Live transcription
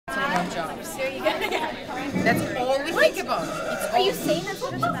jobs. There you go. That's all we think about. Are you saying that's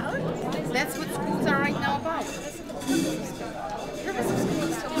what it's about? That's what schools are right now about. The purpose of school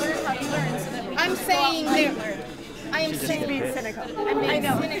is to learn how to learn so that we I'm can saying go out and there. learn. I am saying being cynical. I'm being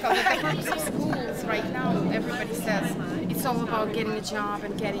cynical. But the purpose of schools right now, everybody says it's all about getting a job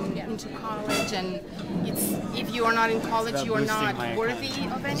and getting into college, and it's if you are not in college, you are not worthy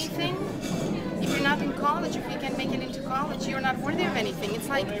of anything. If you're not in college, if you can make it into college, you're not worthy of anything. It's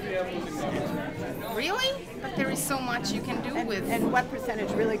like, really? But there is so much you can do with. And what percentage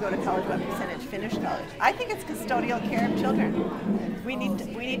really go to college? What percentage finish college? I think it's custodial care of children. We need to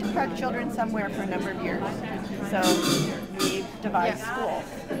park children somewhere for a number of years. So we devise schools.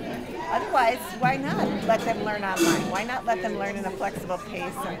 Otherwise, why not let them learn online? Why not let them learn in a flexible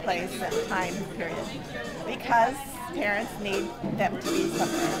pace and place and time period? Because parents need them to be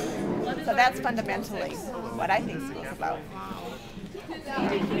somewhere. So that's fundamentally what I think school's about.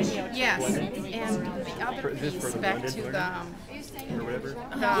 Yes, and the other piece, back to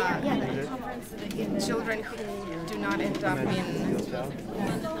the children who do not end up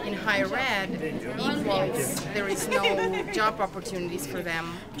in higher ed equals there is no job opportunities for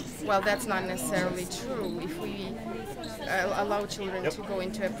them. Well, that's not necessarily true. If we allow children to go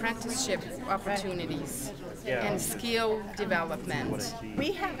into apprenticeship opportunities and skill development.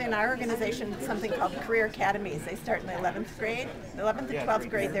 We have in our organization something called career academies. They start in the 11th grade. The 11th and 12th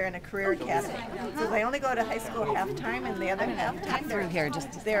grade, they're in a career academy. So they only go to high school half-time, and the other half-time they're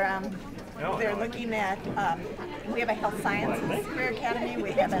looking at, we have a health sciences career academy,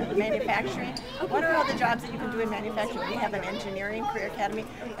 we have a manufacturing. What are all the jobs that you can do in manufacturing? We have an engineering career academy,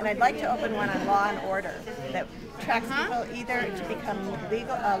 and I'd like to open one on law and order that tracks people either to become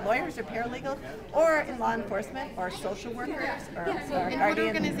legal lawyers or paralegals, or in law enforcement, or social workers, or And what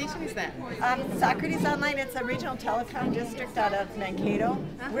organization is that? Socrates Online. It's a regional telecom district out of Mankato.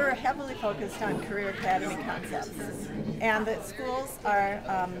 We're heavily focused on career academy concepts. And the schools are,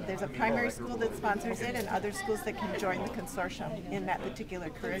 there's a primary school that sponsors it and other schools that can join the consortium in that particular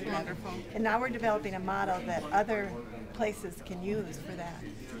career academy. And now we're developing a model that other places can use for that.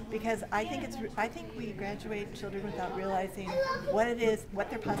 Because I think we graduate children without realizing what it is, what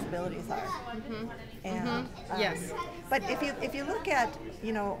their possibilities are. And yes. But if you look at,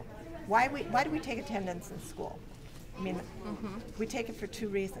 why do we take attendance in school? I mean, we take it for two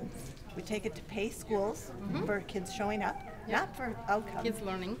reasons. We take it to pay schools for kids showing up, not for outcomes. Kids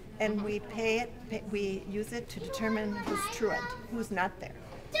learning. And we we use it to determine who's truant, who's not there.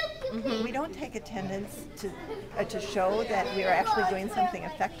 We don't take attendance to show that we are actually doing something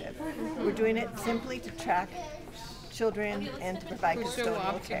effective. We're doing it simply to track children and to provide Show custodial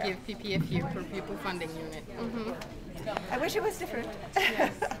up to care. give PPFU, per pupil funding unit. I wish it was different.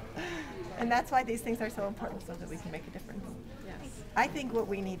 And that's why these things are so important, so that we can make a difference. Yes. I think what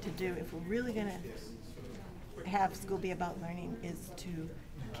we need to do, if we're really going to have school be about learning, is to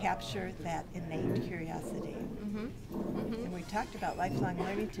capture that innate curiosity. And we talked about lifelong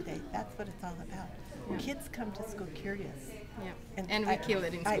learning today. That's what it's all about. Kids come to school curious. Yeah. And we kill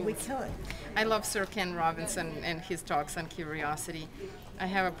it in schools. We kill it. I love Sir Ken Robinson and his talks on curiosity. I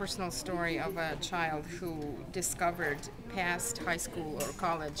have a personal story of a child who discovered past high school or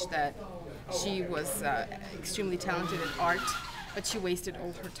college that she was extremely talented at art, but she wasted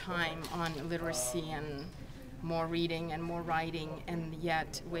all her time on literacy and more reading and more writing, and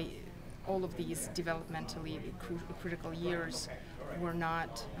yet all of these developmentally critical years were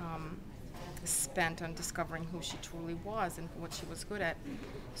not spent on discovering who she truly was and what she was good at.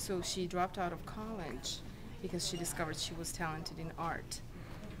 So she dropped out of college because she discovered she was talented in art.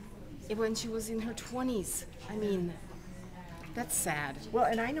 When she was in her 20s, I mean, that's sad. Well,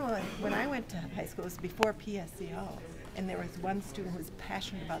 and I know when I went to high school, it was before PSCO, and there was one student who was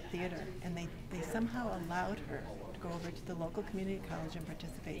passionate about theater, and they somehow allowed her to go over to the local community college and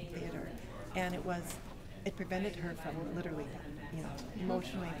participate in theater. And it prevented her from literally,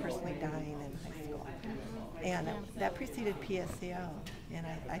 emotionally, personally dying in high school. And that preceded PSCO, and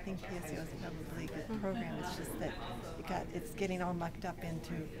I think PSCO is a probably good program. It's just that it's getting all mucked up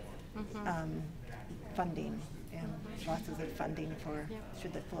into funding and losses of funding for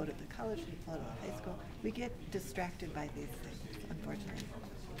should they flow to the college, should they flow to the high school. We get distracted by these things, unfortunately.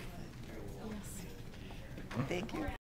 Yes. Thank you.